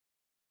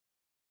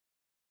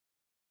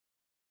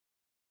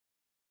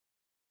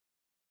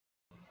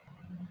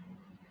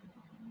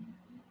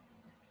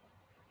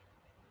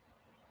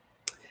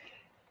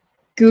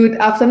Good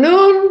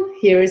afternoon.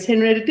 Here is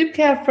Henriette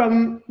Dybkjær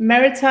from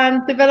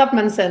Maritime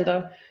Development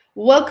Center,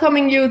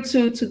 welcoming you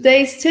to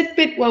today's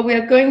tidbit where we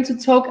are going to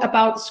talk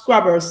about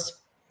scrubbers.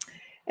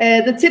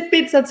 The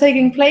tidbits are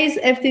taking place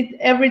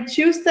every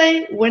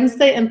Tuesday,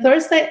 Wednesday and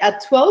Thursday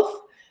at 12,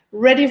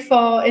 ready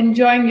for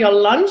enjoying your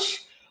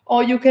lunch,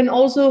 or you can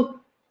also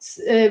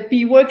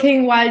be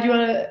working while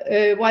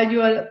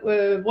you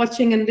are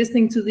watching and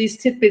listening to these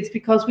tidbits,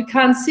 because we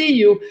can't see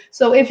you.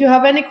 So if you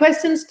have any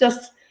questions,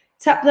 just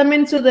tap them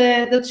into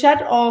the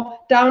chat, or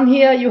down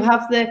here you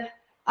have the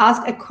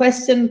ask a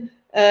question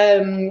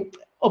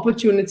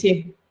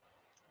opportunity.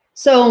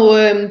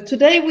 So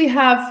today we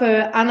have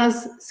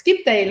Anders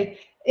Skibdal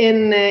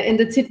in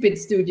the Tidbit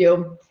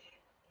studio.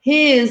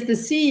 He is the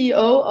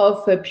CEO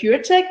of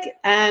PureteQ,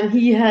 and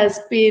he has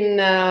been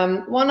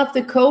one of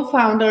the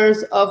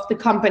co-founders of the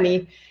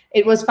company.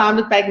 It was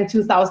founded back in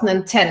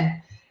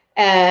 2010.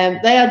 And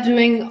they are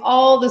doing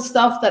all the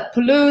stuff that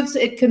pollutes.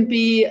 It can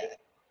be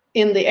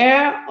in the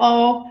air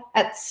or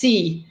at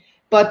sea.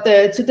 But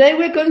today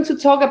we're going to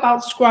talk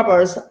about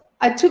scrubbers.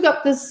 I took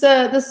up this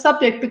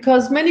subject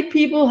because many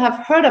people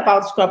have heard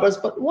about scrubbers,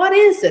 but what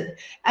is it?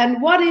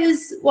 And what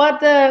is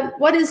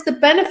the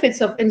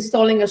benefits of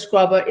installing a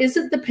scrubber? Is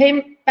it the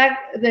pay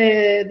back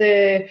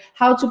the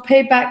how to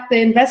pay back the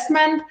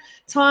investment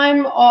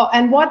time,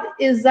 and what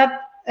is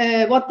that?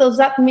 What does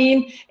that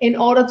mean in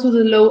order to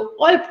the low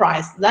oil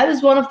price? That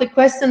is one of the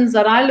questions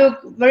that I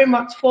look very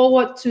much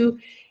forward to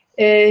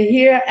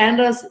hear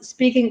Anders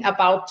speaking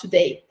about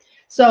today.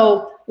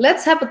 So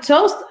let's have a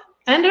toast,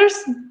 Anders.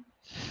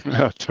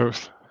 Yeah,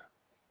 toast.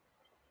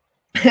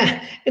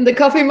 In the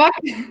coffee mug.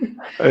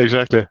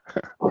 Exactly.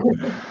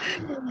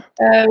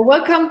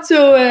 Welcome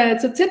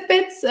to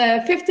Tidbits.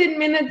 15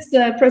 minutes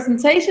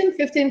presentation,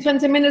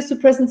 15-20 minutes to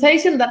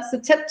presentation. That's the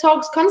TED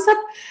Talks concept,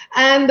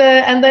 and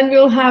then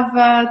we'll have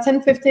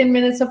 10-15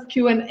 minutes of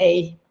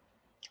Q&A.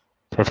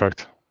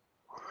 Perfect.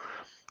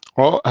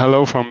 Well,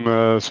 hello from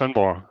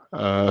Svendborg.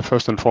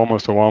 First and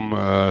foremost, a warm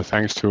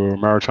thanks to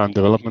Maritime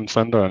Development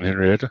Center and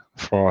Henriette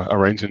for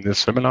arranging this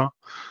seminar.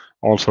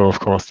 Also, of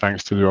course,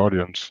 thanks to the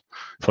audience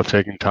for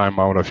taking time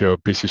out of your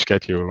busy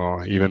schedule,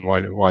 or even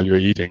while you're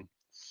eating.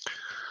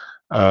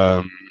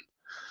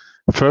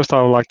 First,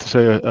 I would like to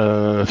say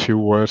a few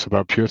words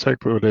about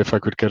PureteQ, but if I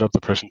could get up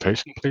the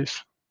presentation,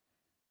 please.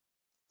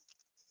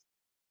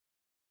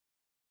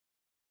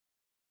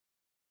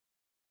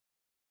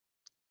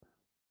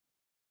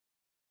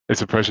 Is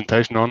the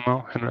presentation on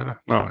now, Henriette?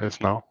 No, it's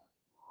now.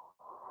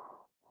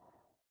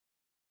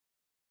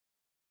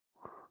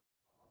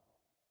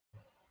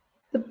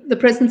 The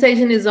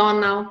presentation is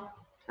on now,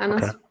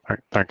 Anders.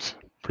 Okay, thanks.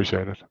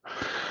 Appreciate it.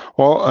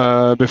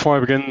 Well, before I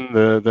begin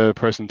the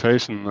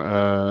presentation,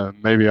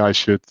 maybe I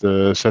should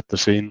set the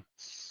scene.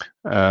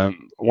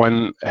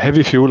 When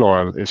heavy fuel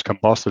oil is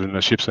combusted in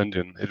a ship's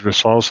engine, it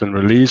results in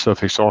release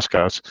of exhaust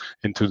gas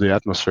into the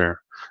atmosphere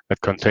that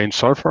contains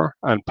sulfur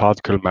and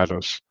particle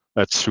matters.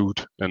 That's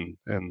soot in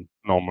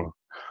normal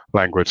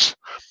language.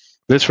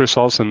 This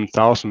results in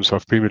thousands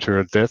of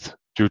premature deaths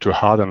due to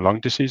heart and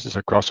lung diseases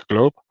across the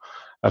globe,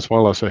 as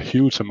well as a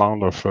huge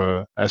amount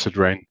of acid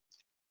rain.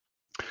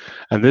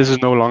 And this is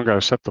no longer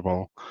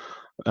acceptable.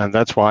 And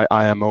that's why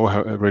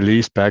IMO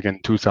released back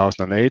in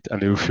 2008 a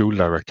new fuel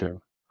directive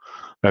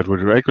that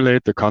would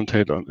regulate the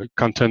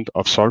content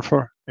of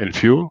sulfur in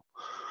fuel,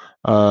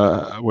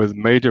 with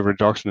major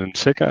reduction in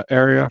SECA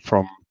area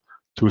from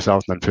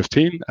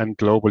 2015 and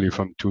globally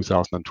from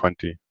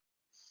 2020.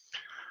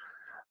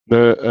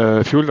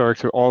 The fuel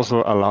directive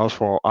also allows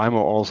for, IMO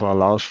also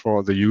allows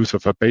for the use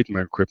of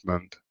abatement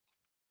equipment,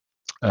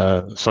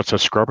 such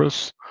as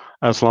scrubbers,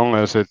 as long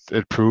as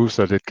it proves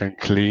that it can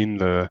clean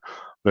the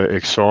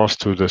exhaust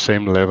to the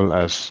same level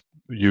as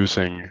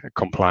using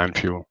compliant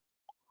fuel.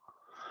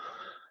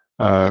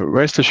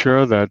 Rest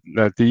assured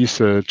that these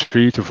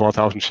 3,000 to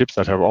 4,000 ships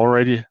that have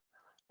already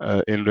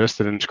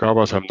invested in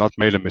scrubbers have not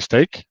made a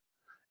mistake.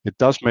 It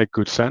does make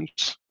good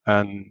sense,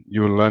 and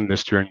you will learn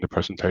this during the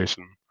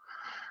presentation.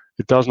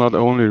 It does not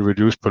only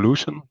reduce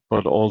pollution,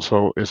 but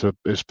also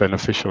is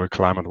beneficial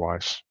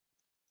climate-wise.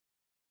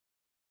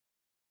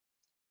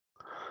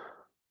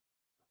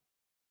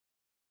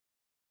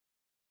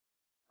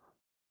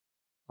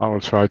 I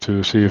will try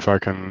to see if I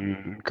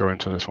can go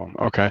into this one.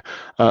 Okay.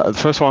 The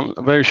first one,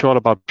 very short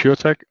about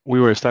PureteQ.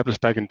 We were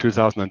established back in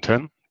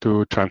 2010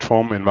 to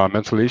transform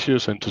environmental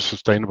issues into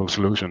sustainable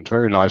solutions.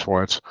 Very nice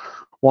words.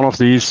 One of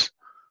these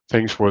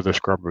things were the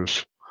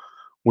scrubbers.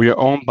 We are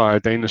owned by a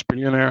Danish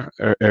billionaire,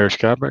 Anders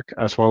Skibdal,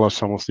 as well as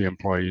some of the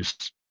employees.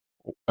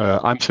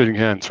 I'm sitting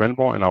here in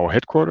Svendborg in our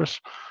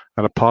headquarters,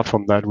 and apart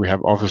from that, we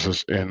have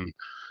offices in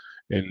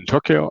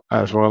Tokyo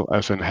as well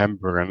as in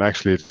Hamburg, and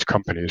actually it's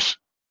companies.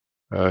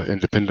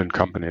 Independent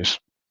companies.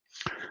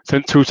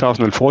 Since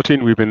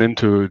 2014, we've been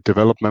into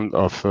development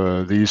of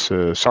these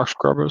SOx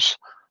scrubbers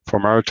for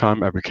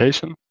maritime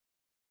application.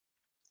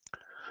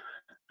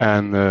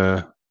 And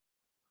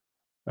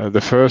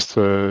the first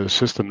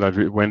system that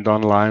we went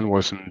online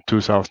was in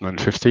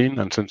 2015,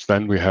 and since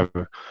then we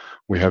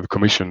have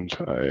commissioned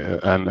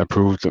and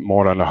approved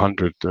more than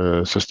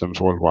 100 systems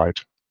worldwide.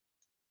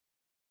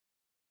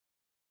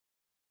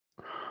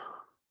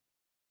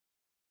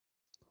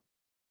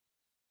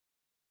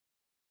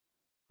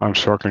 I'm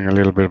struggling a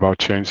little bit about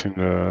changing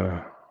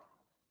the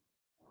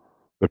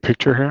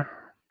picture here,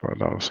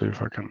 but I'll see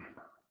if I can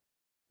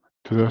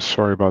do this.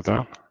 Sorry about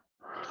that.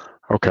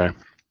 Okay.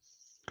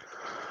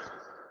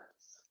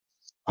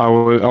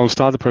 I'll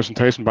start the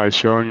presentation by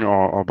showing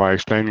or by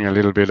explaining a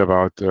little bit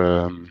about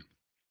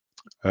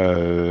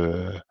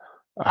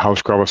how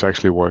scrubbers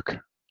actually work.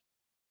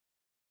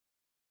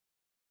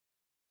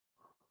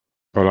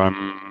 But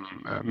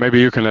maybe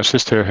you can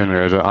assist here,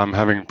 Henriette. I'm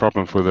having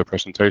problems with the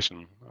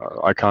presentation.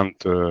 I can't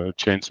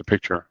change the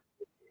picture.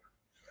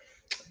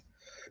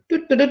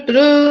 You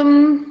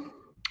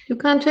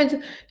can't change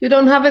it. You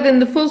don't have it in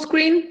the full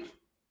screen?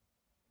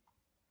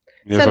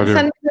 Yes, I do.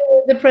 Send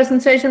the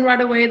presentation right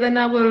away, then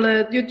I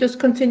will, you just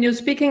continue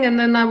speaking, and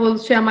then I will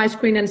share my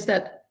screen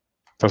instead.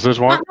 Does this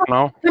work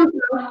now?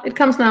 It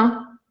comes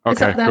now.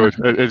 Okay, good.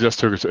 It just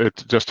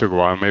took a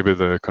while. Maybe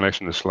the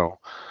connection is slow.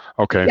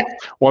 Okay. Yeah.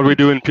 What we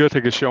do in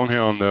PureteQ is shown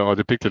here on or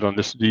depicted on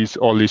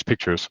all these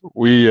pictures.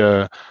 We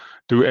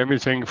do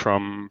everything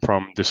from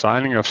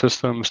designing of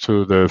systems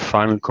to the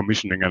final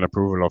commissioning and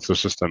approval of the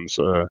systems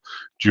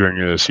during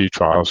the sea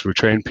trials. We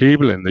train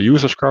people in the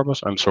use of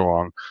scrubbers and so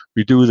on.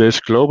 We do this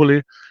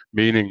globally,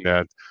 meaning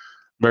that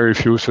very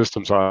few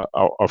systems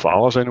of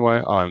ours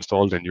anyway are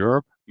installed in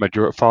Europe.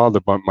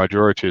 The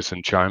majority is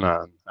in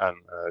China and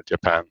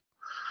Japan.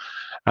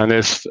 And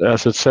as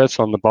it says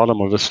on the bottom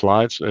of the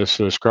slides,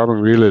 is scrubbing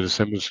really the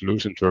simple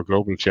solution to a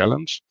global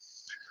challenge.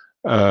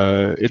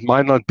 It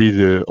might not be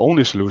the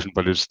only solution,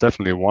 but it's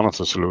definitely one of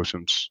the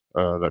solutions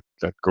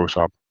that goes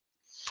up.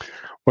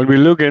 When we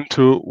look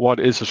into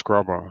what is a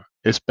scrubber,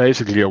 it's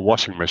basically a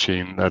washing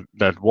machine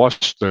that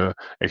washes the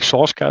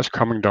exhaust gas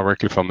coming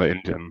directly from the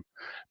engine.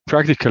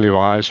 Practically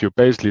wise, you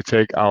basically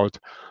take out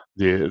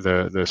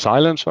the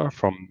silencer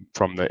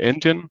from the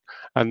engine,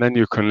 and then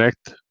you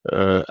connect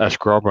a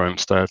scrubber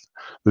instead,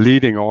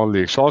 leading all the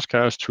exhaust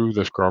gas through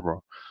the scrubber.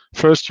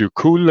 First, you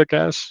cool the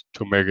gas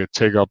to make it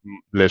take up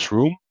less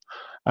room,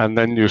 and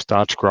then you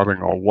start scrubbing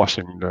or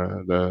washing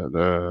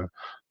the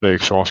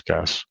exhaust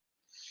gas.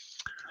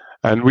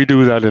 And we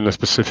do that in a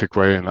specific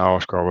way in our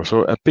scrubber.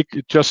 So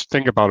just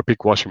think about a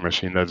big washing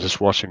machine that is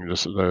washing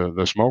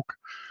the smoke.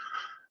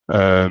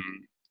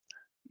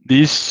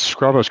 These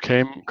scrubbers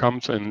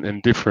comes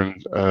in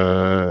different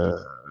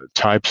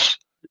types.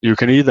 You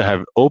can either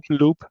have open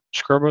loop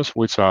scrubbers,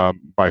 which are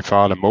by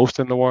far the most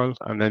in the world,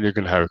 and then you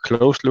can have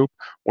closed loop,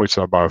 which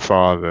are by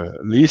far the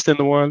least in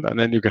the world, and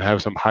then you can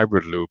have some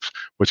hybrid loops,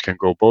 which can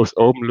go both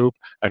open loop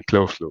and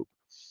closed loop.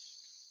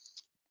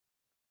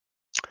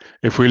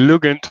 If we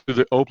look into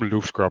the open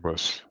loop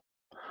scrubbers,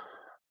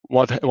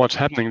 what's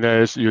happening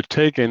there is you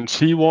take in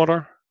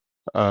seawater,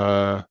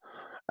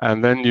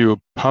 and then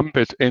you pump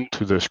it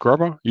into the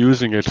scrubber,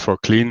 using it for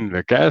cleaning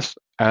the gas,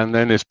 and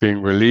then it's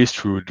being released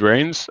through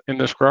drains in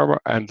the scrubber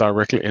and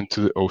directly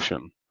into the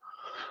ocean.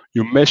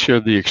 You measure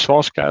the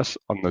exhaust gas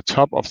on the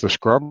top of the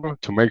scrubber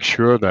to make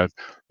sure that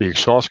the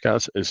exhaust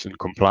gas is in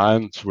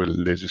compliance with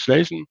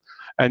legislation,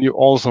 and you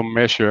also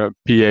measure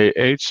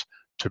PAH,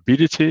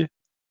 turbidity,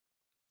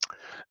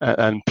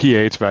 and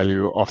pH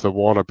value of the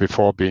water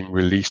before being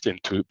released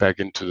back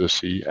into the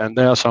sea. And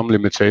there are some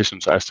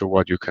limitations as to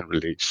what you can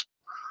release.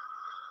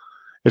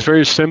 It's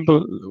very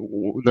simple.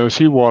 The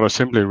seawater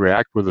simply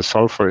reacts with the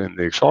sulfur in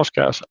the exhaust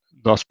gas,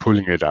 thus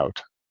pulling it out,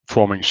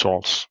 forming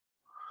salts.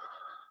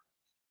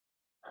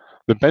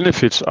 The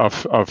benefits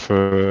of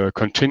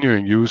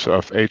continuing use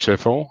of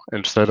HFO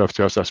instead of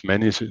just, as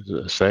many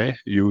say,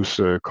 use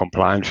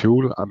compliant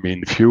fuel. I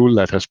mean, fuel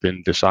that has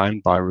been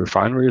designed by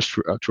refineries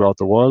throughout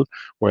the world,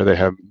 where they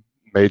have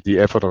made the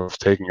effort of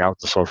taking out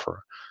the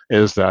sulfur,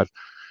 is that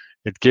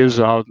it gives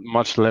out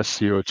much less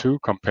CO2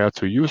 compared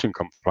to using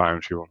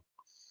compliant fuel.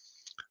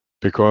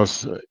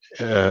 Because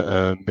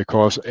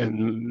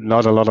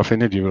not a lot of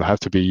energy will have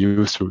to be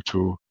used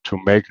to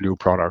make new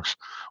products.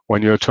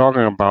 When you're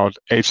talking about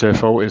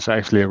HFO, it's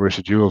actually a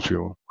residual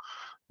fuel,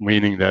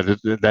 meaning that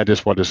that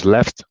is what is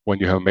left when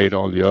you have made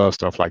all the other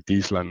stuff like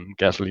diesel and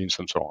gasolines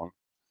and so on.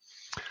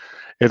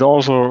 It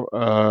also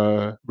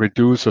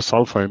reduces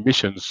sulfur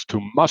emissions to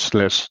much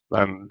less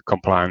than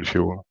compliant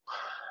fuel,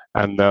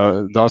 and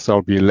thus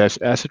there'll be less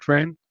acid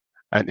rain.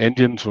 And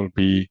engines will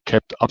be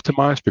kept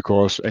optimized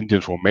because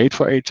engines were made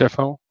for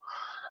HFO,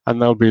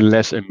 and there'll be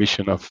less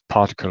emission of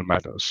particle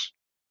matters.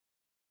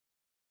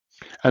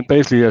 And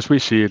basically, as we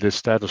see it, is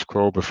status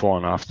quo before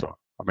and after.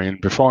 I mean,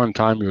 before in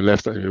time,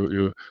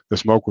 the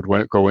smoke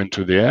would go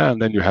into the air,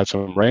 and then you had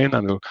some rain,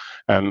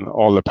 and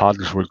all the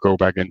particles would go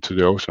back into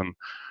the ocean.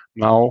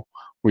 Now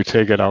we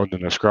take it out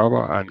in a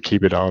scrubber and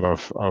keep it out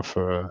of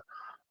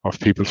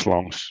people's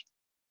lungs.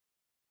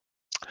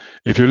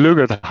 If you look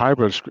at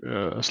hybrid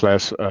 /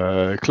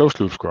 closed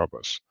loop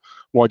scrubbers,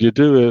 what you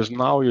do is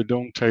now you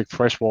don't take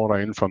fresh water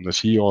in from the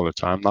sea all the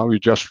time. Now you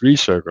just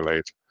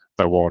recirculate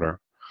the water.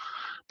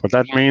 But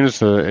that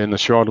means in a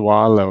short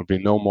while there will be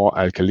no more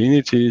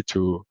alkalinity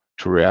to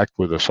react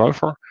with the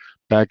sulfur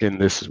back in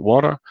this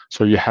water.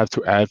 So you have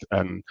to add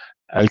an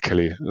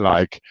alkali,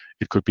 like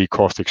it could be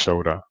caustic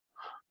soda.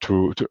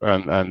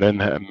 and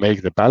then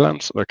make the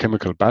balance, the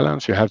chemical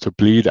balance, you have to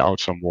bleed out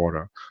some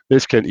water.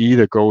 This can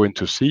either go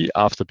into sea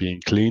after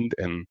being cleaned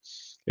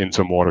in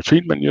some water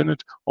treatment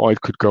unit, or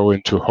it could go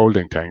into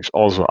holding tanks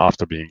also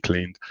after being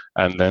cleaned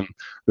and then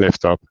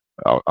lift up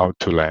out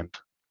to land.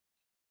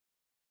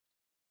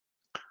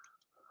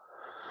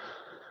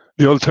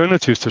 The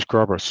alternatives to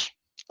scrubbers.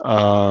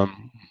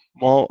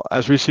 Well,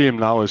 as we see them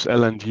now is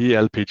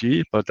LNG,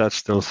 LPG, but that's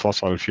still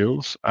fossil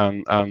fuels,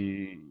 and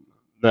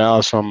there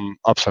are some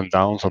ups and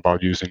downs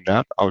about using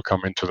that. I'll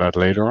come into that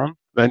later on.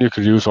 Then you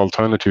could use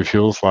alternative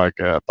fuels like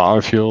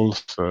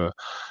biofuels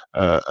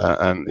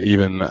and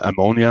even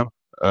ammonia.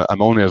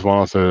 Ammonia is one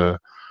of the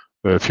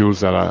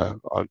fuels that are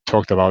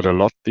talked about a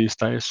lot these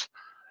days.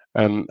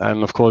 And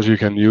of course you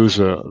can use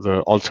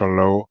the ultra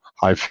low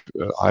or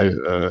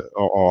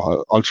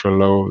ultra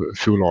low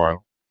fuel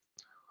oil,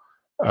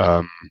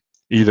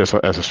 either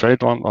as a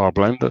straight one or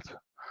blended.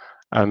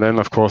 And then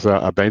of course there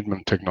are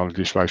abatement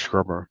technologies like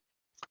scrubber.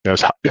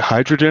 There's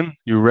hydrogen.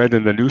 You read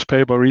in the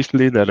newspaper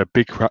recently that a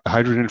big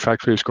hydrogen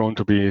factory is going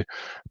to be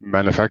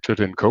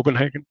manufactured in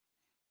Copenhagen.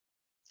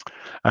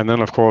 And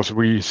then of course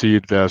we see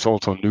there's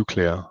also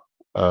nuclear,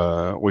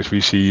 which we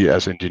see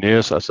as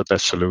engineers as the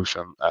best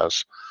solution,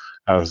 as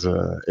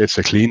it's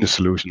the cleanest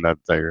solution that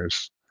there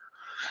is.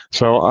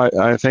 So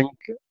I think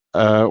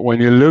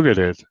when you look at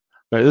it,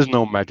 there is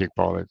no magic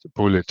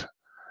bullet,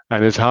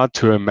 and it's hard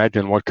to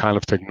imagine what kind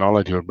of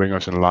technology will bring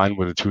us in line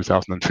with the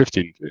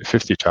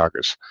 2050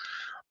 targets.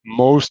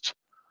 Most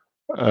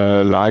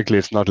likely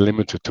it's not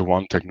limited to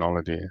one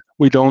technology.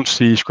 We don't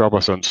see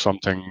scrubbers on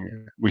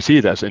something, we see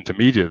it as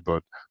intermediate,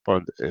 but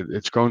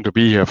it's going to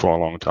be here for a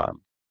long time.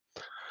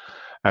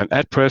 And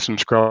at present,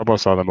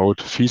 scrubbers are the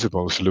most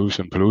feasible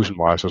solution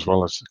pollution-wise as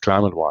well as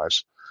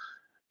climate-wise.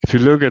 If you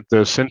look at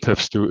the Sintef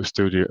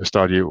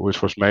study,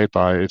 which was made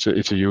by, it's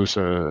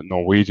a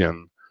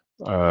Norwegian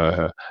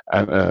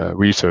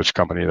research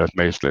company that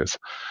makes this.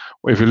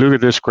 If you look at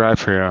this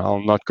graph here,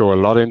 I'll not go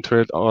a lot into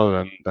it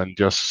other than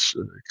just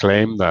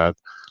claim that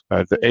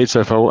the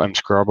HFO and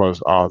scrubbers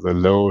are the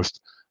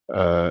lowest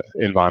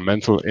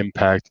environmental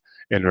impact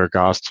in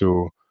regards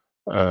to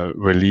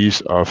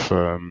release of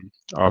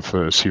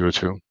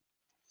CO2.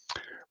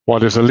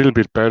 What is a little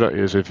bit better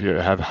is if you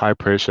have high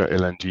pressure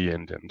LNG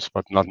engines,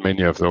 but not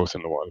many of those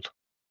in the world.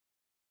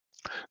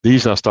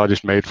 These are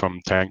studies made from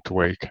tank to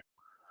wake.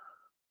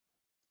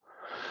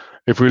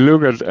 If we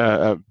look at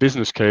a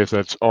business case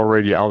that's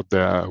already out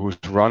there, who's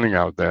running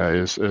out there,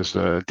 is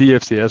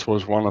DFDS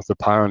was one of the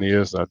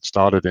pioneers that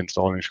started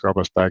installing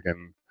scrubbers back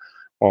in,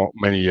 well,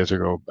 many years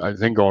ago, I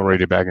think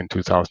already back in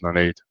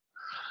 2008.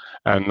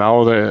 And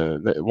now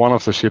one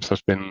of the ships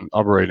has been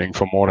operating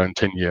for more than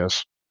 10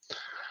 years.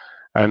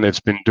 And it's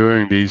been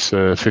doing these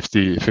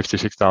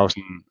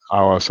 56,000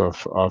 hours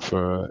of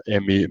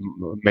ME,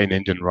 main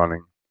engine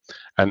running.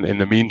 And in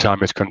the meantime,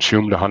 it's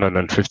consumed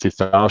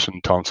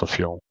 150,000 tons of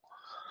fuel.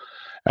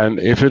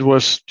 And if it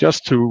was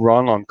just to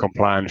run on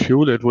compliant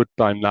fuel, it would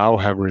by now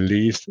have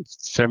released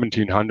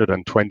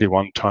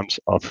 1,721 tons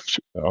of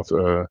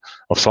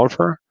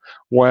sulfur.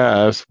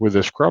 Whereas with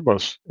the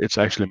scrubbers, it's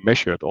actually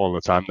measured all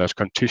the time. There's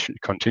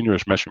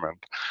continuous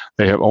measurement.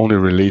 They have only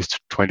released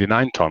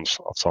 29 tons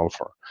of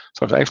sulfur.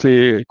 So it's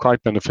actually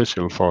quite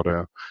beneficial for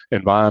the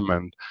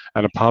environment.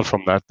 And apart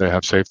from that, they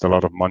have saved a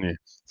lot of money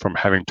from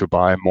having to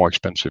buy more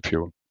expensive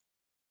fuel.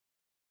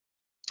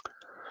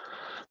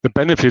 The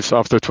benefits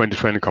of the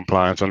 2020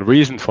 compliance and the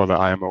reason for the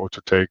IMO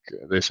to take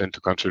this into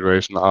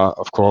consideration are,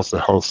 of course, the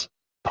health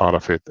part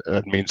of it.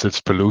 It means it's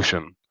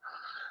pollution.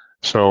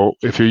 So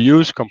if you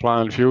use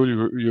compliant fuel,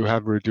 you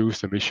have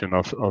reduced emission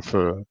of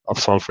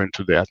sulfur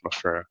into the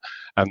atmosphere,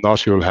 and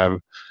thus you'll have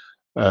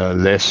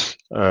less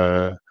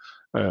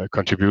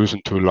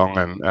contribution to lung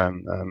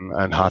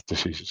and heart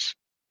diseases.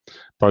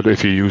 But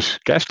if you use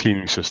gas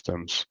cleaning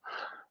systems,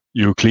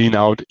 you clean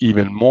out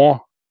even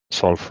more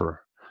sulfur.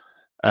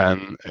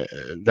 And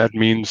that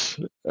means,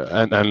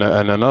 and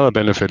another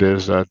benefit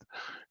is that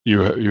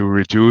you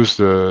reduce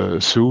the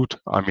soot,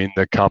 I mean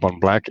the carbon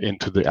black,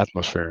 into the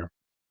atmosphere.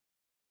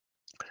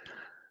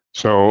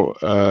 So,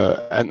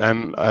 and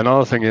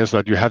another thing is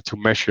that you have to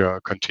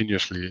measure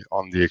continuously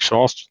on the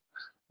exhaust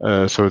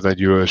so that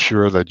you are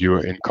sure that you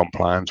are in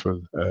compliance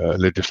with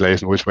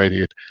legislation, which made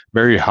it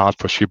very hard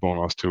for ship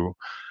owners to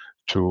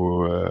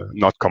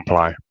not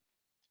comply.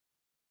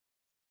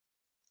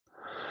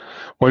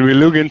 When we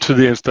look into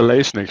the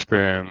installation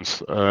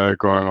experience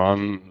going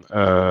on,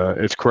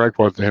 it's correct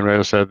what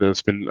Henriette said.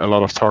 There's been a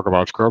lot of talk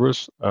about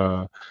scrubbers,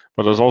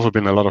 but there's also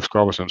been a lot of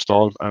scrubbers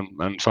installed,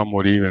 and some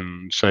would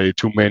even say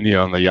too many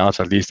on the yards,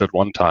 at least at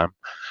one time,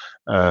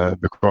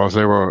 because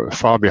they were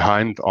far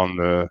behind on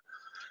the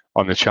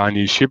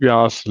Chinese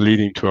shipyards,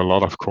 leading to a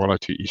lot of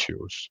quality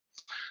issues.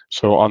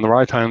 So on the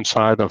right-hand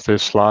side of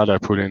this slide, I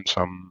put in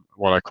some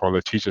what I call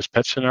a teacher's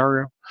pet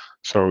scenario.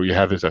 So you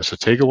have it as a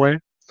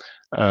takeaway.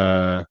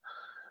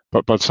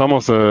 But some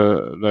of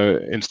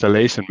the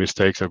installation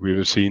mistakes that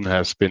we've seen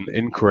has been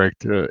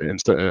incorrect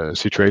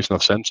situation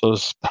of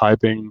sensors,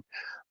 piping,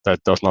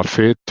 that does not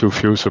fit, too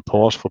few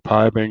supports for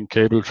piping,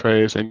 cable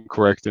trays,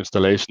 incorrect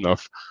installation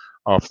of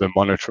the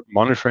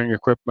monitoring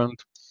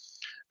equipment,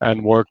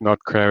 and work not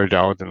carried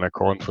out in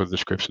accordance with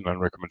description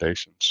and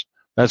recommendations.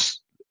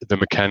 That's the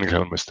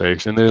mechanical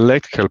mistakes. In the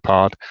electrical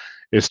part,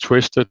 it's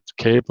twisted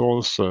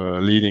cables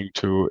leading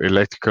to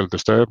electrical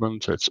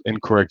disturbance. It's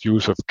incorrect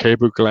use of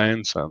cable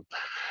glands and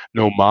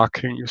no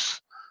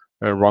markings,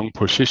 wrong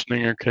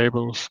positioning of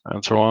cables,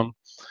 and so on.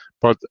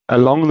 But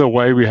along the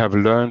way, we have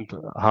learned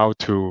how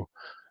to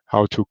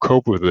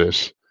cope with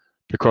this,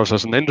 because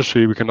as an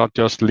industry, we cannot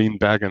just lean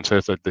back and say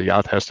that the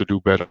yard has to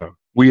do better.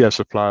 We as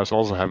suppliers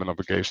also have an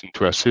obligation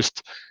to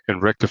assist in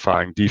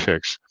rectifying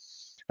defects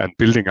and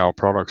building our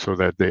products so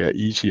that they are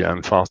easier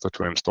and faster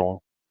to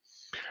install.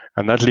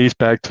 And that leads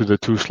back to the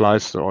two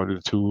slides, or the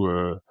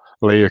two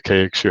layer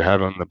cakes you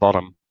have on the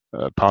bottom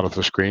part of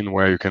the screen,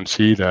 where you can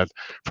see that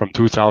from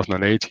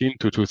 2018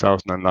 to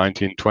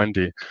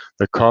 2019-20,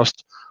 the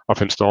cost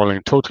of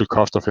installing, total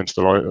cost of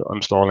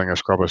installing a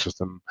scrubber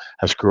system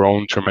has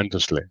grown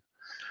tremendously,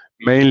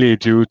 mainly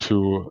due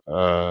to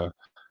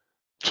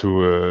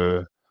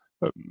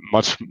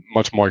much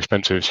more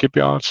expensive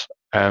shipyards,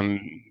 and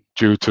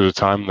due to the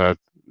time that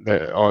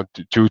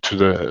due to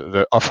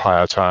the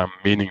off-hire time,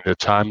 meaning the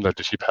time that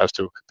the ship has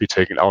to be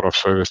taken out of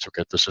service to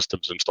get the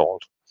systems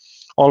installed.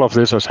 All of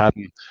this has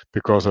happened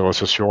because there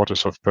was a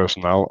shortage of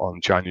personnel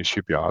on Chinese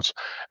shipyards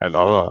and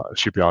other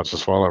shipyards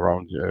as well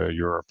around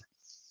Europe.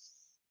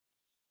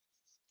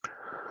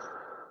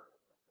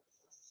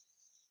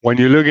 When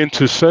you look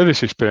into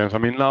service experience, I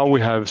mean, now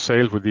we have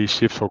sailed with these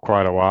ships for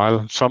quite a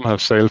while. Some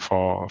have sailed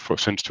for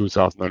since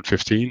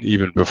 2015,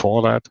 even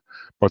before that,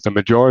 but the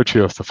majority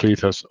of the fleet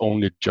has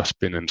only just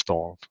been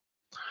installed.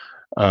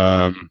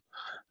 And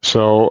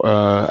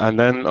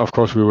then, of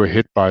course, we were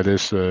hit by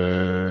this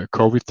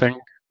COVID thing,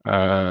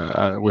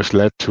 which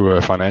led to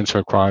a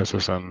financial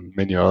crisis and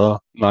many other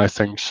nice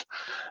things.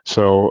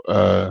 So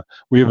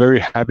we are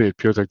very happy at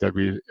PureteQ that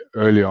we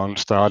early on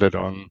started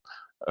on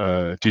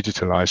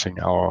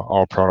digitalizing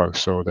our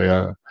products, so they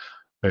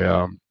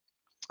are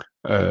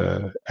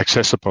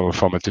accessible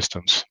from a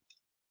distance.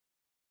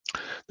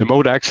 The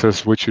mode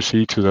access, which you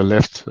see to the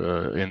left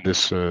in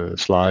this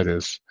slide,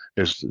 is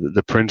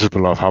the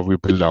principle of how we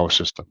build our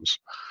systems.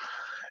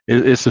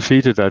 It's the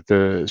feature that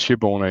the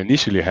ship owner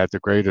initially had the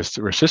greatest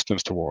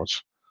resistance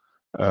towards,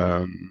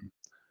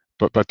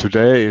 but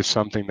today is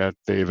something that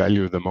they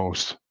value the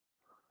most.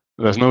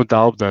 There's no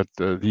doubt that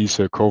these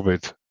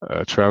COVID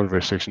travel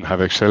restrictions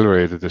have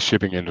accelerated the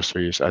shipping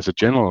industries as a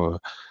general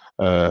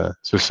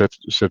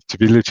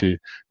susceptibility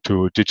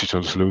to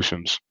digital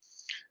solutions.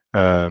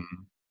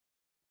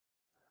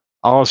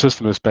 Our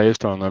system is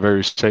based on a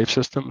very safe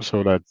system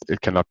so that it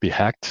cannot be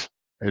hacked.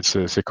 It's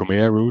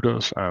Secomea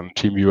routers and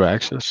TeamViewer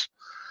access.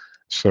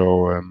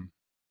 So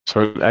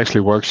it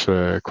actually works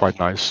quite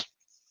nice.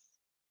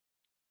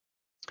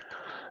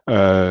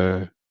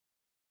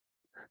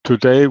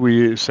 Today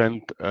we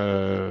send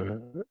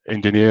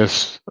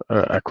engineers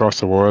across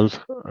the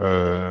world,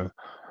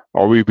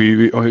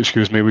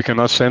 we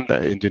cannot send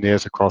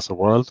engineers across the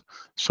world,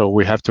 so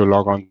we have to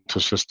log on to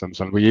systems,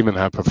 and we even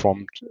have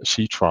performed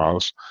sea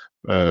trials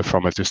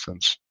from a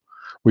distance.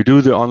 We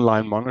do the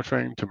online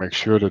monitoring to make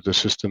sure that the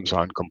systems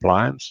are in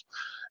compliance,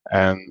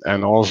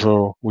 and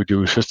also we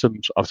do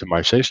systems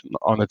optimization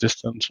on a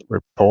distance,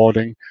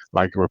 reporting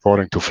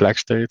to flag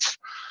states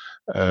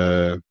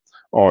or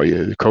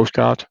the Coast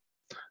Guard.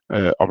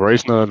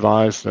 Operational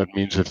advice, that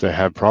means if they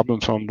have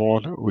problems on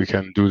board, we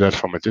can do that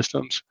from a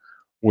distance.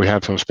 We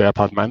have some spare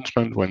part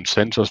management. When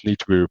sensors need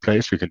to be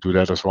replaced, we can do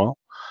that as well.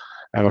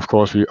 And of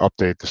course, we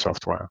update the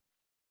software.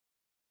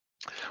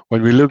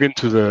 When we look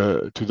into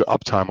the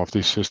uptime of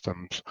these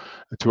systems,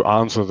 to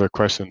answer the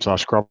questions, are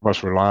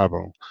scrubbers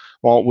reliable?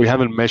 Well, we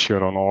haven't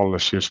measured on all the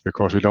ships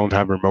because we don't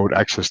have remote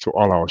access to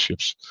all our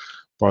ships.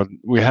 But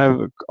we have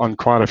on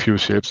quite a few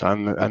ships,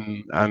 and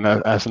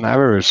as an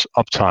average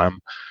uptime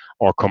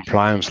or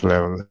compliance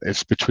level,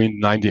 it's between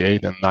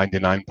 98 and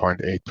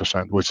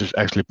 99.8%, which is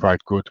actually quite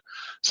good.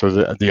 So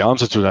the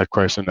answer to that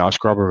question, are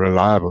scrubbers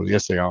reliable?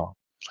 Yes, they are.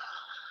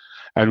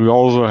 And we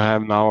also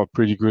have now a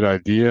pretty good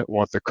idea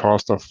what the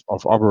cost of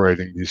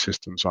operating these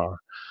systems are.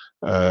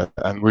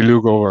 And we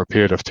look over a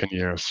period of 10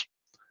 years.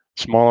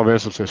 Smaller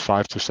vessels is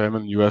 $5 to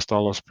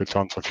 $7 per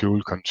ton of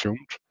fuel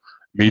consumed.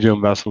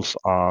 Medium vessels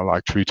are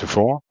like 3 to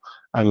 4,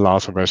 and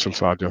larger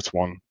vessels are just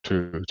 $1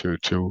 to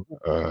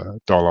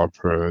 $2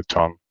 per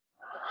ton.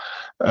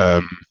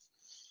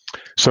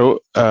 So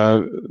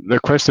the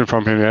question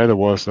from Henrietta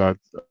was that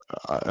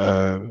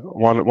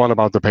what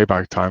about the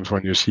payback times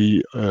when you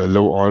see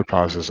low oil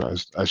prices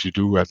as you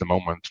do at the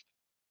moment?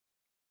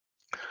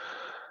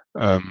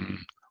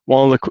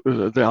 Well,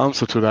 the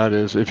answer to that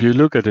is, if you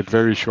look at it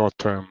very short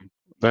term,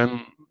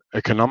 then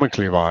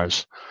economically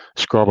wise,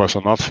 scrubbers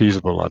are not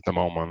feasible at the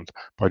moment.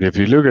 But if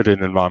you look at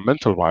it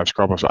environmental wise,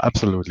 scrubbers are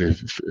absolutely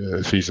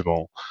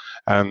feasible.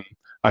 And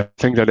I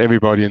think that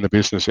everybody in the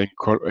business,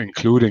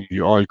 including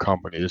the oil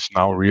companies,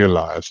 now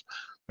realize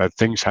that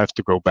things have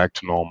to go back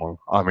to normal.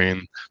 I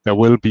mean, there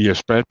will be a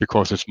spread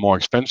because it's more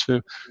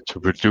expensive to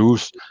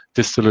produce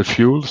distillate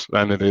fuels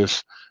than it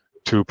is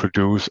to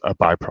produce a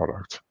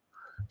byproduct.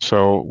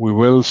 So we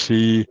will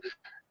see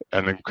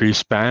an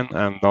increased span,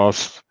 and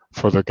thus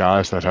for the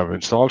guys that have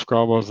installed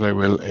scrubbers, they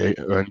will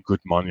earn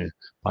good money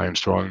by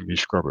installing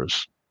these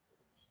scrubbers.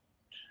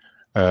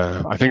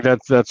 I think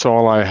that's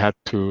all I had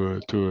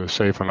to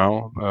say for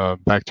now.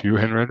 Back to you,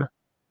 Henriette.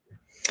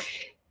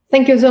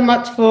 Thank you so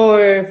much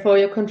for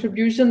your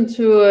contribution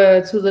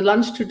to the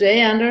lunch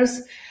today,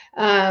 Anders.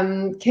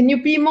 Can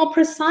you be more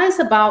precise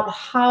about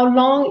how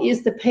long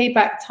is the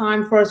payback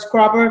time for a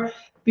scrubber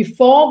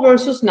before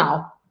versus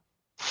now?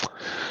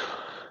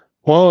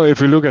 Well, if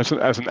you look as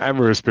an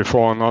average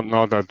before,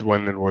 not that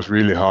when it was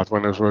really hot.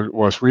 When it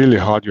was really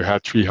hot, you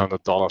had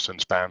 $300 in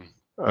span.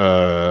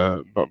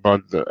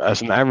 But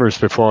as an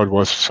average before, it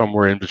was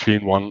somewhere in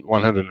between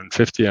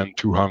 150 and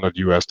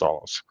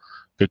 $200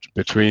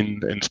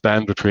 in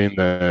span between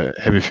the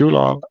heavy fuel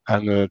oil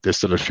and the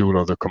distillate fuel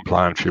or the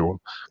compliant fuel,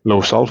 low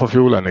sulfur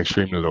fuel and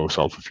extremely low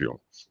sulfur fuel.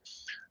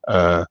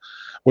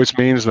 Which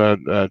means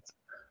that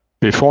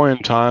before in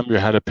time, you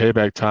had a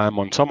payback time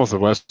on some of the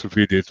vessels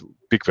we did,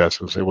 big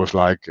vessels. It was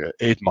like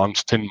 8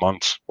 months, 10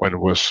 months when it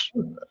was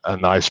a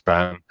nice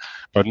span.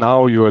 But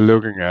now you are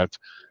looking at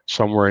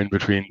somewhere in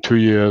between 2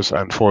 years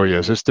and 4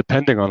 years. It's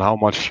depending on how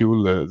much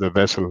fuel the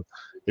vessel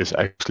is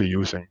actually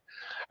using.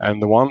 And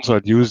the ones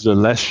that use the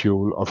less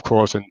fuel, of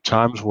course, in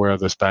times where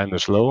the span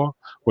is lower,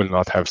 will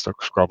not have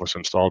scrubbers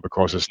installed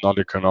because it's not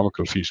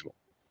economical feasible.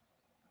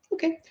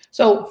 Okay,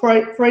 so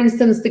for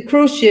instance, the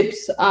cruise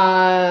ships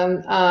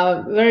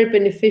are very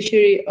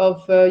beneficiary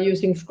of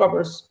using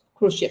scrubbers,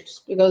 cruise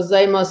ships, because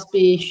they must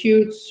be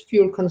huge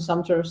fuel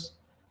consumptors.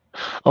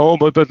 Oh,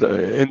 but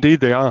indeed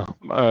they are,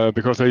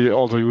 because they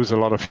also use a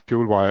lot of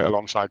fuel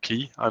alongside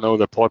quay. I know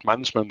the port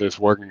management is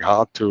working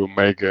hard to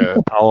make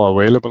power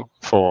available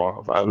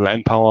for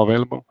land power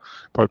available,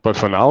 but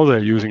for now they're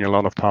using a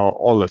lot of power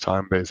all the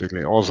time,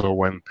 basically. Also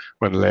when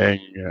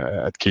laying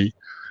at quay,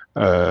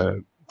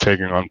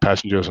 taking on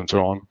passengers and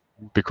so on,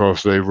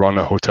 because they run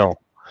a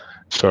hotel.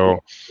 So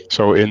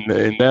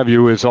in their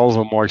view, it's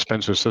also more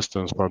expensive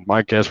systems. But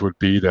my guess would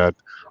be that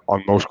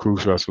on most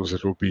cruise vessels,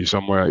 it will be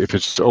somewhere, if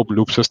it's open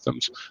loop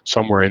systems,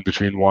 somewhere in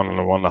between 1 and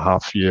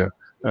 1.5 year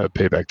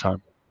payback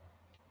time.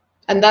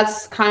 And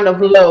that's kind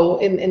of low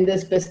in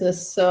this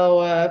business.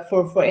 So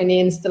for any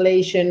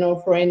installation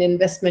or for any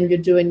investment you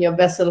do in your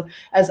vessel,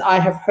 as I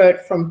have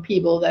heard from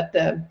people, that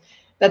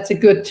that's a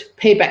good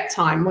payback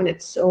time when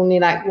it's only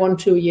like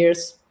 1-2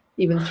 years,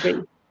 even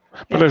 3.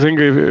 But I think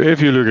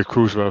if you look at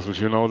cruise vessels,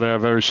 you know, they are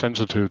very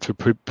sensitive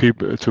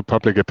to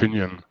public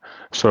opinion.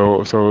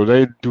 So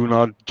they do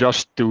not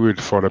just do it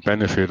for the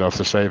benefit of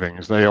the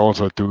savings. They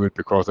also do it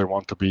because they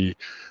want to be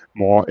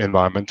more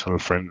environmental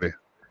friendly,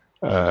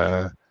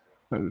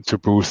 to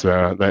boost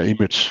their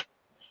image.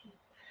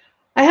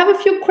 I have a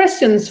few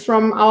questions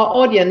from our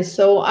audience,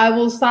 so I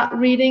will start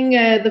reading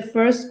the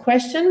first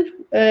question,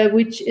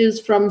 which is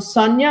from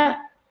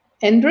Sonia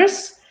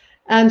Endres,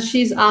 and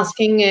she's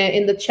asking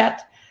in the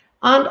chat,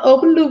 aren't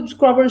open loop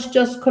scrubbers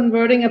just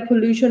converting a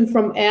pollution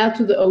from air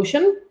to the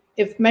ocean?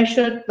 If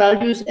measured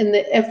values in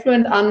the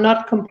effluent are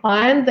not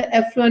compliant, the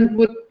effluent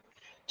would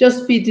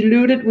just be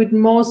diluted with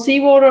more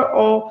seawater,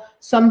 or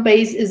some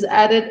base is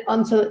added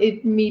until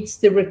it meets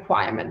the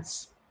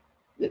requirements.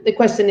 The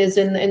question is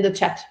in the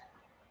chat.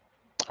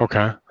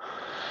 Okay.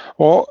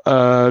 Well,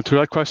 to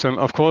that question,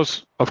 of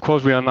course,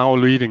 we are now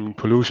leading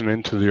pollution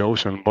into the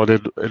ocean, but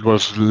it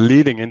was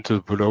leading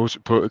into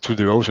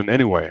the ocean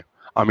anyway.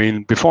 I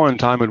mean, before in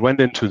time it went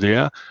into the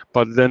air,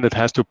 but then it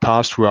has to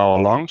pass through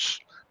our lungs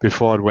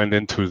before it went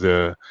into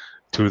the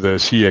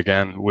sea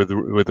again. With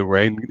the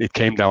rain, it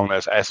came down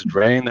as acid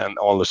rain, and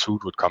all the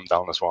soot would come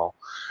down as well.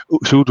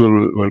 Soot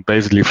will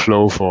basically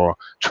flow for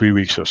 3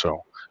 weeks or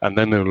so, and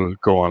then it will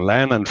go on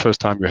land. And first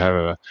time you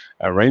have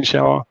a rain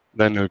shower,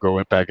 then it'll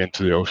go back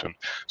into the ocean.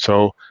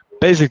 So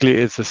basically,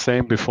 it's the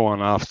same before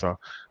and after.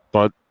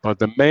 But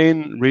the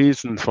main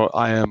reason for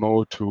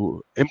IMO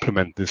to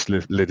implement this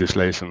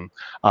legislation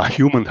are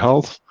human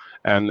health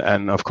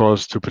and of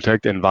course to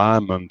protect the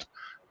environment.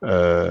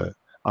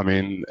 I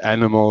mean,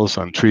 animals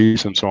and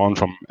trees and so on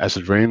from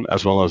acid rain,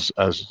 as well as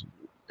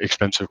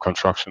expensive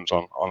constructions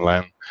on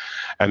land.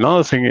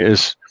 Another thing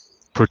is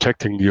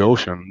protecting the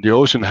ocean. The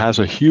ocean has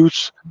a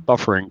huge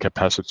buffering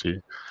capacity,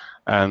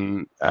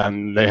 and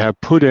they have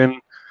put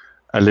in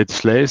a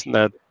legislation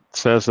that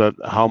says that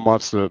how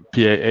much the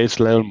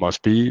PAH level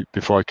must be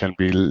before it can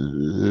be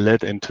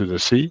let into the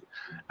sea,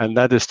 and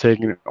that is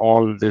taking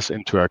all this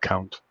into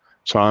account.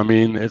 So I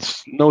mean,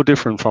 it's no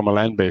different from a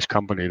land-based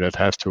company that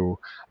has to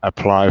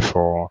apply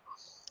for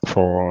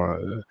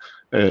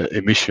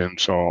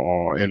emissions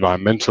or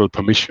environmental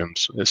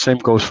permissions. The same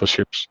goes for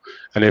ships.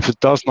 And if it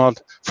does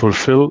not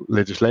fulfill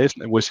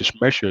legislation, which is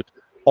measured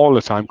all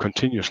the time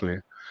continuously,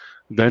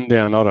 then they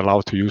are not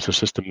allowed to use the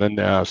system. Then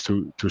they are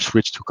to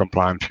switch to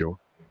compliant fuel.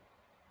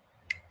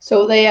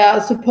 So they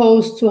are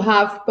supposed to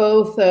have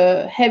both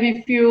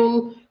heavy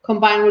fuel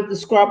combined with the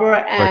scrubber,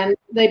 and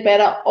they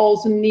better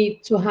also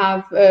need to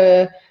have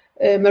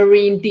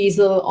marine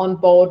diesel on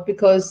board,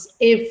 because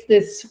if the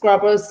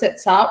scrubber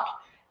sets out,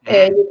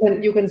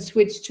 you can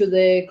switch to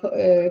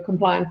the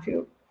compliant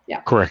fuel.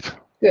 Yeah. Correct.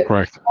 Good.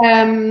 Correct.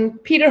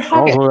 Peter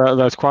Huggett. Also,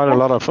 there's quite a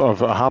lot of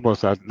harbors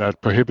that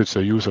prohibits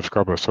the use of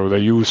scrubbers, so they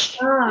use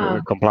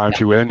compliant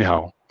fuel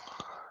anyhow.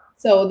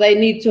 So they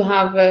need to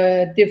have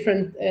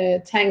different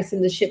tanks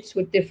in the ships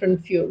with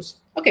different fuels.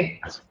 Okay,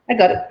 I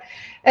got it.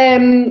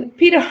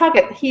 Peter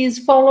Huggett,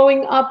 he's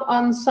following up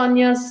on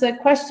Sonia's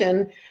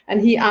question,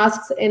 and he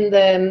asks in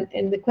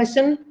the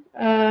question,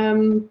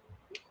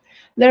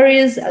 there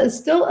is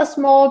still a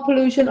small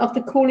pollution of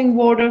the cooling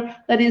water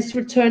that is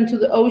returned to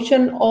the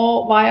ocean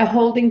or via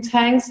holding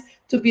tanks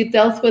to be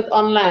dealt with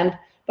on land,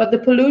 but the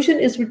pollution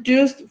is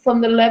reduced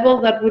from the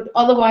level that would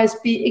otherwise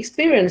be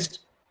experienced.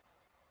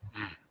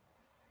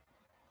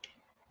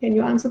 Can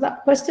you answer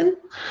that question?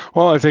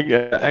 Well, I think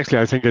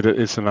actually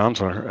it's an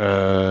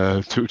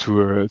answer to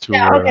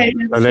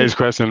a lady's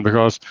question,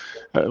 because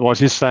what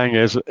he's saying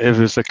is, if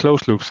it's a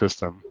closed loop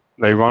system,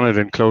 they run it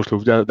in closed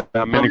loop. There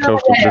are many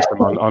closed loop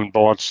systems on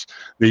boards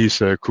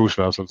these cruise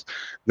vessels.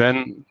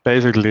 Then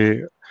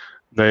basically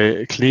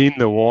they clean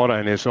the water,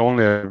 and it's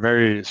only a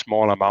very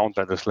small amount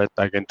that is let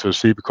back into the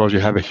sea, because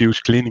you have a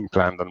huge cleaning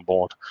plant on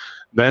board.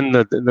 Then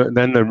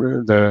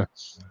the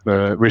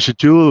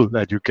residual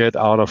that you get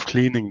out of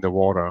cleaning the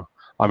water,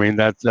 I mean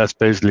that's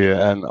basically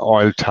an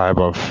oily type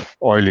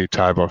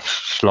of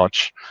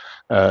sludge,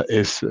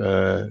 is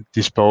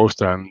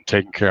disposed and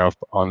taken care of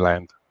on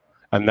land,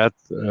 and that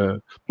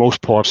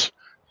most ports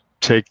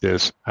take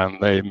this and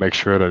they make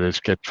sure that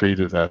it gets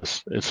treated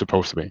as it's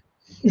supposed to be.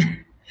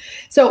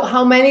 So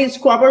how many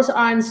scrubbers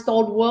are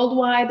installed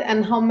worldwide,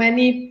 and how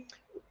many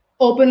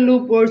open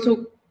loop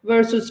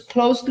versus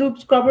closed loop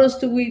scrubbers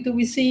do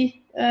we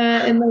see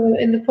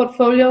in the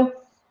portfolio?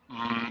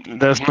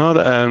 There's not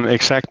an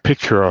exact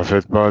picture of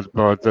it,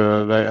 but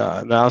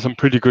there are some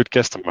pretty good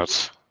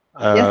guesstimates.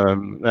 I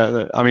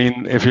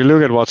mean, if you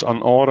look at what's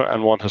on order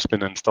and what has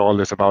been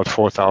installed, it's about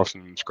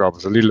 4,000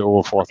 scrubbers, a little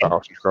over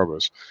 4,000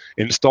 scrubbers.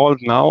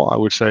 Installed now, I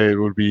would say it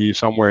would be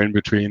somewhere in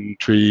between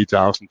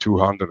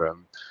 3,200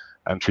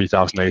 and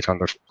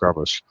 3,800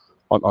 scrubbers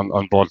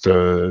on board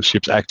the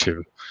ships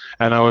active.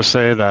 And I would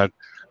say that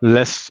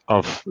less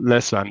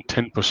than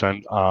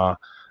 10% are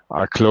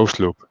closed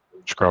loop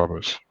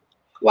scrubbers.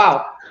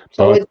 Wow.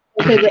 So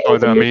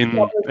but I mean,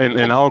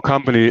 in our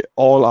company,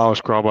 all our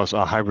scrubbers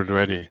are hybrid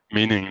ready,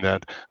 meaning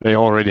that they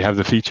already have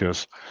the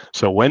features.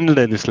 So when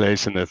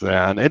legislation is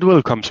there, and it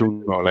will come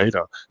sooner or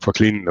later, for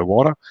cleaning the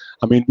water,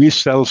 I mean, we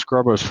sell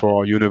scrubbers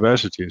for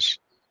universities,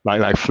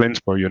 like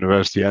Flensburg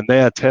University, and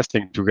they are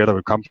testing together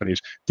with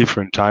companies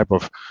different type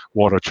of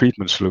water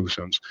treatment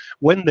solutions.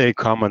 When they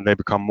come and they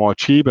become more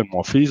cheap and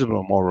more feasible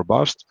and more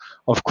robust,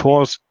 of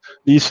course,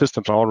 these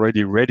systems are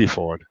already ready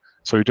for it.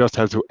 So you just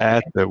have to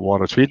add the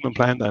water treatment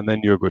plant, and then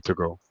you're good to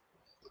go.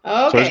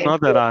 Okay. So it's not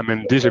that I'm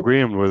in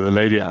disagreement with the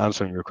lady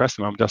answering your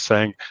question. I'm just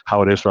saying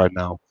how it is right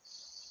now.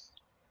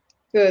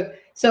 Good.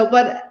 So,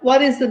 but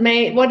what is the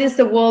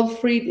world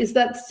fleet? Is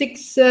that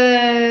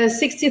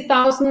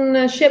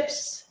 60,000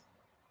 ships?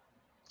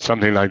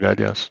 Something like that,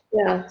 yes.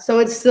 Yeah. So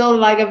it's still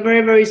like a very,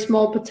 very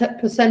small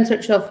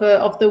percentage of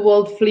the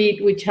world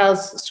fleet which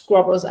has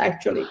scrubbers,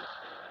 actually.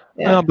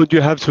 Yeah, but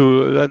you have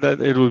to.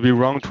 It would be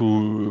wrong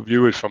to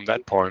view it from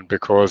that point,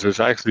 because it's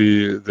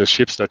actually the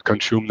ships that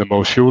consume the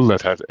most fuel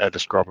that had a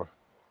scrubber.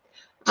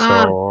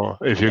 So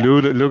if you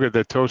look at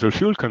the total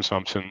fuel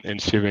consumption in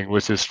shipping,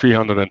 which is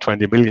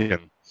 320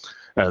 million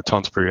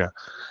tons per year,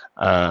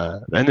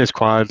 then it's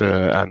quite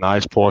a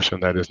nice portion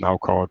that is now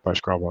covered by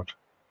scrubbers.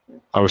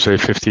 I would say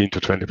 15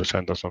 to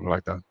 20% or something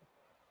like that.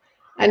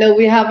 I know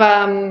we have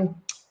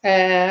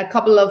a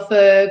couple of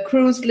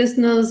cruise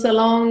listeners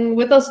along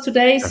with us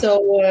today, yes.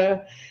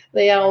 So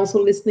they are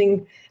also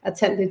listening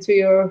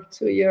attentively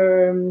to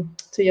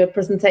your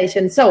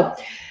presentation. So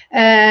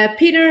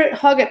Peter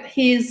Huggett,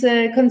 he's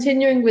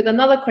continuing with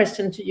another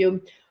question to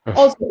you. Yes.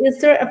 Also,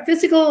 is there a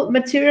physical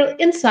material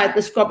inside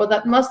the scrubber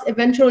that must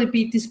eventually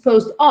be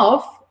disposed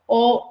of,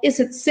 or is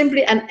it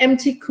simply an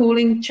empty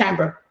cooling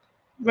chamber?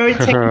 Very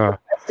technical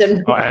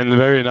question. And a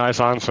very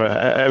nice answer.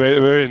 A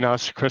very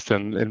nice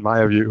question, in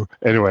my view.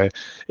 Anyway,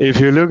 if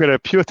you look at a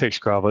PureteQ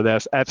scrubber,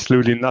 there's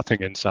absolutely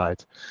nothing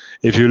inside.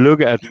 If you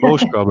look at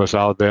most scrubbers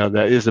out there,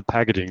 there is a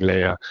packaging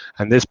layer.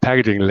 And this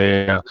packaging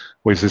layer,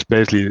 which is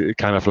basically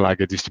kind of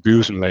like a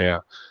distribution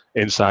layer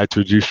inside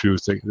to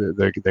distribute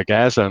the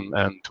gas and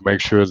to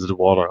make sure that the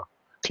water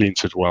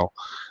cleans it well.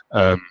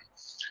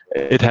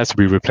 It has to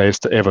be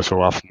replaced ever so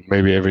often,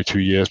 maybe every 2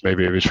 years,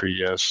 maybe every 3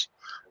 years.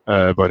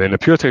 But in a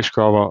PureteQ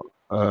scrubber,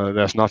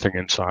 there's nothing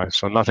inside,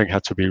 so nothing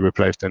had to be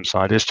replaced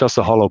inside. It's just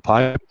a hollow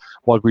pipe.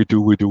 What we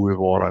do with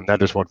water, and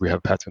that is what we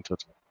have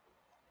patented.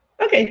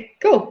 Okay,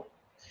 cool.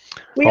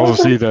 We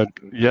also see that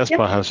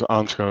Jesper has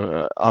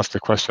asked a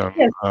question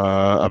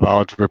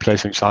about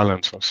replacing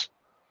silencers.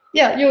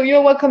 Yeah,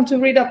 you're welcome to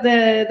read up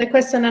the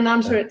question and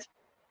answer it.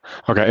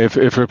 Okay,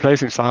 if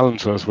replacing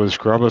silencers with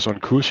scrubbers on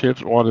cruise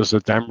ships, what is the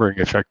dampering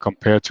effect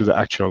compared to the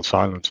actual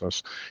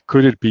silencers?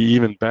 Could it be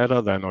even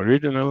better than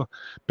original?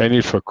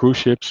 Benefit for cruise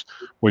ships,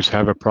 which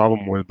have a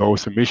problem with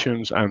both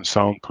emissions and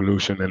sound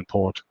pollution in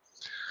port.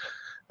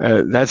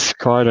 That's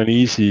quite an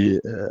easy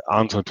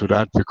answer to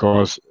that,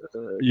 because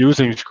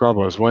using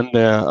scrubbers, when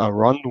they are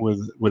run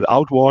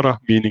without water,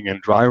 meaning in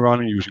dry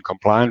running using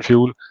compliant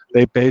fuel,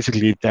 they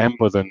basically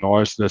damper the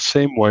noise the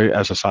same way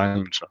as a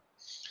silencer.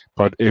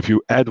 But if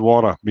you add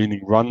water,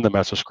 meaning run them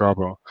as a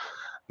scrubber,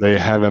 they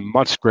have a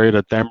much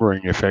greater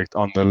dampering effect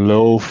on the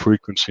low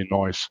frequency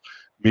noise,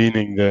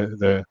 meaning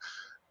the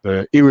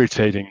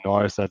irritating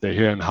noise that they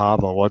hear in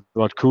harbor,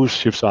 what cruise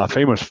ships are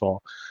famous for.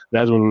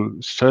 That will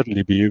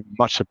certainly be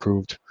much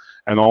improved.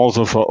 And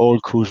also for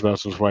old cruise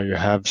vessels where you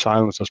have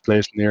silencers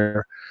placed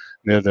near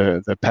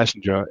the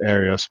passenger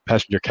areas,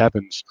 passenger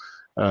cabins,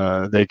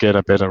 they get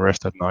a better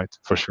rest at night,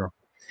 for sure.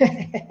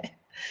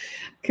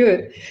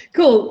 Good,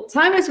 cool.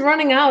 Time is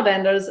running out,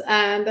 Anders,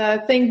 and I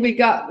think we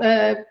got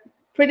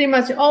pretty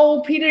much.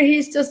 Oh, Peter,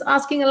 he's just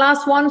asking a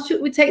last one.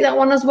 Should we take that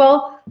one as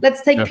well?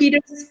 Let's take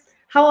Peter's.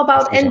 How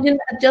about engine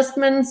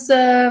adjustments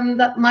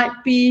that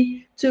might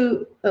be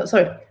to?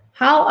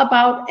 How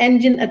about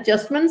engine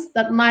adjustments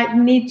that might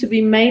need to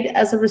be made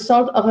as a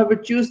result of a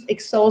reduced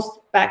exhaust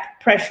back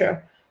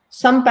pressure?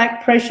 Some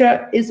back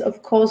pressure is,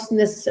 of course,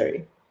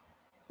 necessary.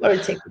 Very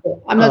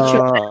technical. I'm not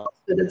sure.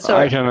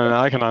 I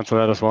can answer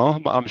that as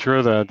well. I'm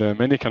sure that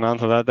many can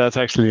answer that. That's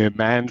actually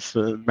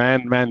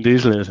MAN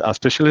Diesel are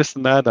specialists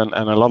in that, and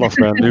a lot of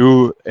their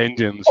new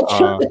engines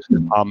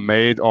are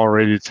made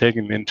already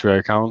taking into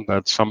account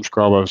that some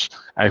scrubbers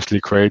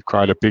actually create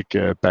quite a big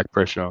back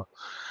pressure.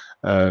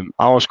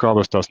 Our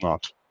scrubbers does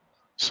not.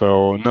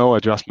 So no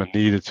adjustment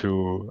needed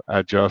to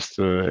adjust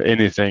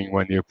anything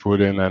when you put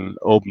in an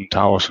open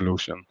tower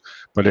solution.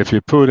 But if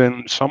you put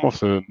in some of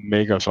the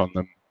makers on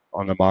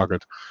the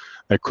market,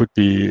 it could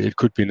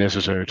be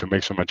necessary to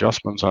make some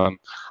adjustments. And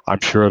I'm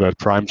sure that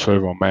Prime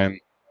Servo MAN,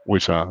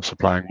 which are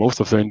supplying most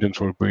of the engines,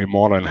 will be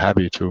more than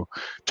happy to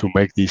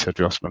make these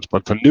adjustments.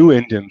 But for new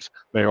engines,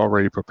 they're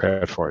already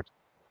prepared for it.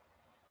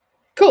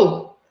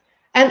 Cool.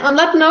 And on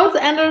that note,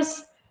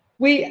 Anders,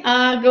 we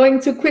are going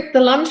to quit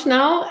the lunch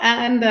now,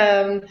 and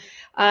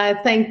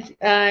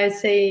I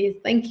say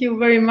thank you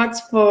very much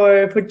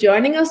for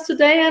joining us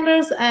today,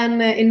 Anders,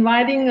 and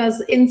inviting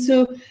us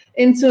into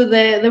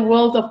the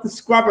world of the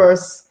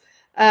scrubbers.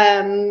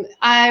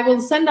 I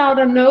will send out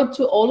a note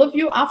to all of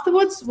you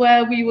afterwards,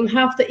 where we will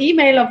have the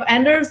email of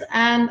Anders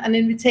and an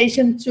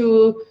invitation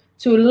to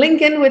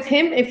link in with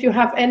him if you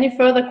have any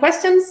further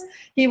questions.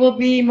 He will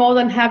be more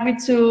than happy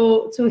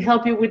to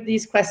help you with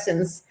these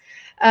questions.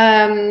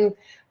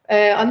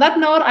 On that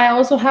note, I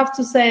also have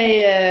to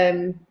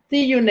say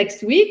see you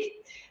next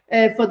week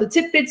for the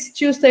tidbits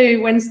Tuesday,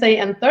 Wednesday,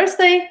 and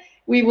Thursday.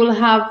 We will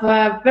have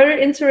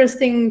very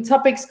interesting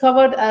topics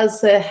covered,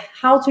 as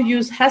how to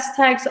use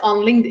hashtags on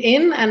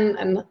LinkedIn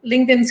and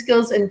LinkedIn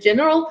skills in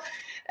general.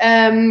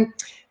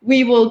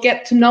 We will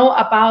get to know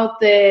about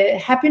the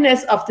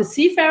happiness of the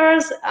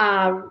seafarers.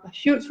 A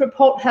huge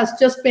report has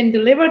just been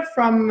delivered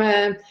from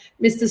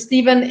Mr.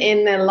 Stephen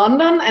in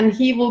London, and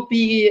he will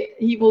be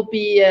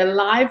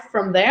live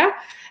from there.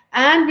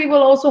 And we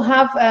will also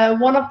have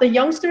one of the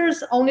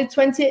youngsters, only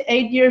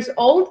 28 years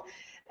old.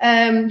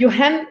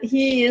 Johan,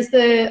 he is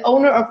the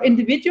owner of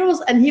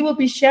Individuals, and he will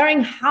be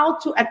sharing how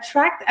to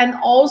attract and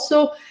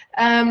also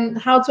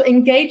how to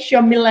engage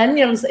your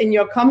millennials in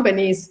your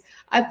companies.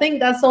 I think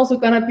that's also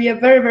going to be a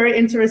very, very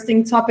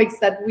interesting topics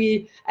that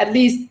we, at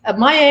least at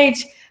my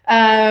age,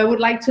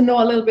 would like to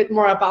know a little bit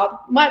more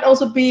about. Might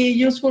also be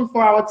useful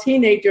for our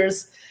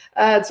teenagers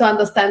to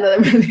understand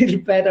them a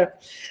little better.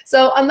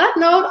 So on that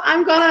note,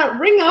 I'm going to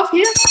ring off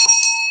here,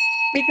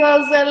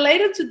 because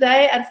later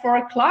today at 4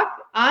 o'clock,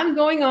 I'm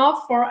going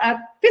off for a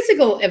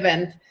physical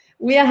event.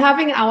 We are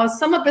having our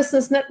summer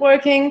business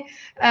networking,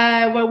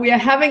 where we are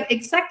having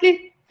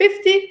exactly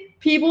 50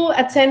 people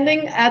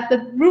attending at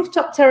the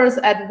rooftop terrace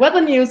at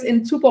Weather News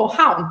in Tuborg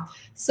Havn.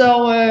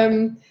 So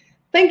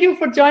thank you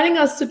for joining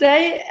us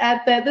today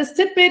at this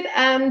tidbit,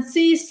 and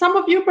see some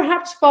of you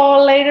perhaps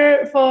for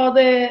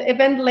the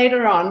event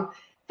later on.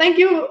 Thank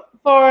you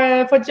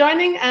for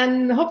joining,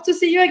 and hope to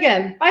see you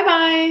again. Bye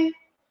bye.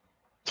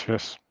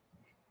 Cheers.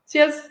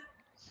 Cheers.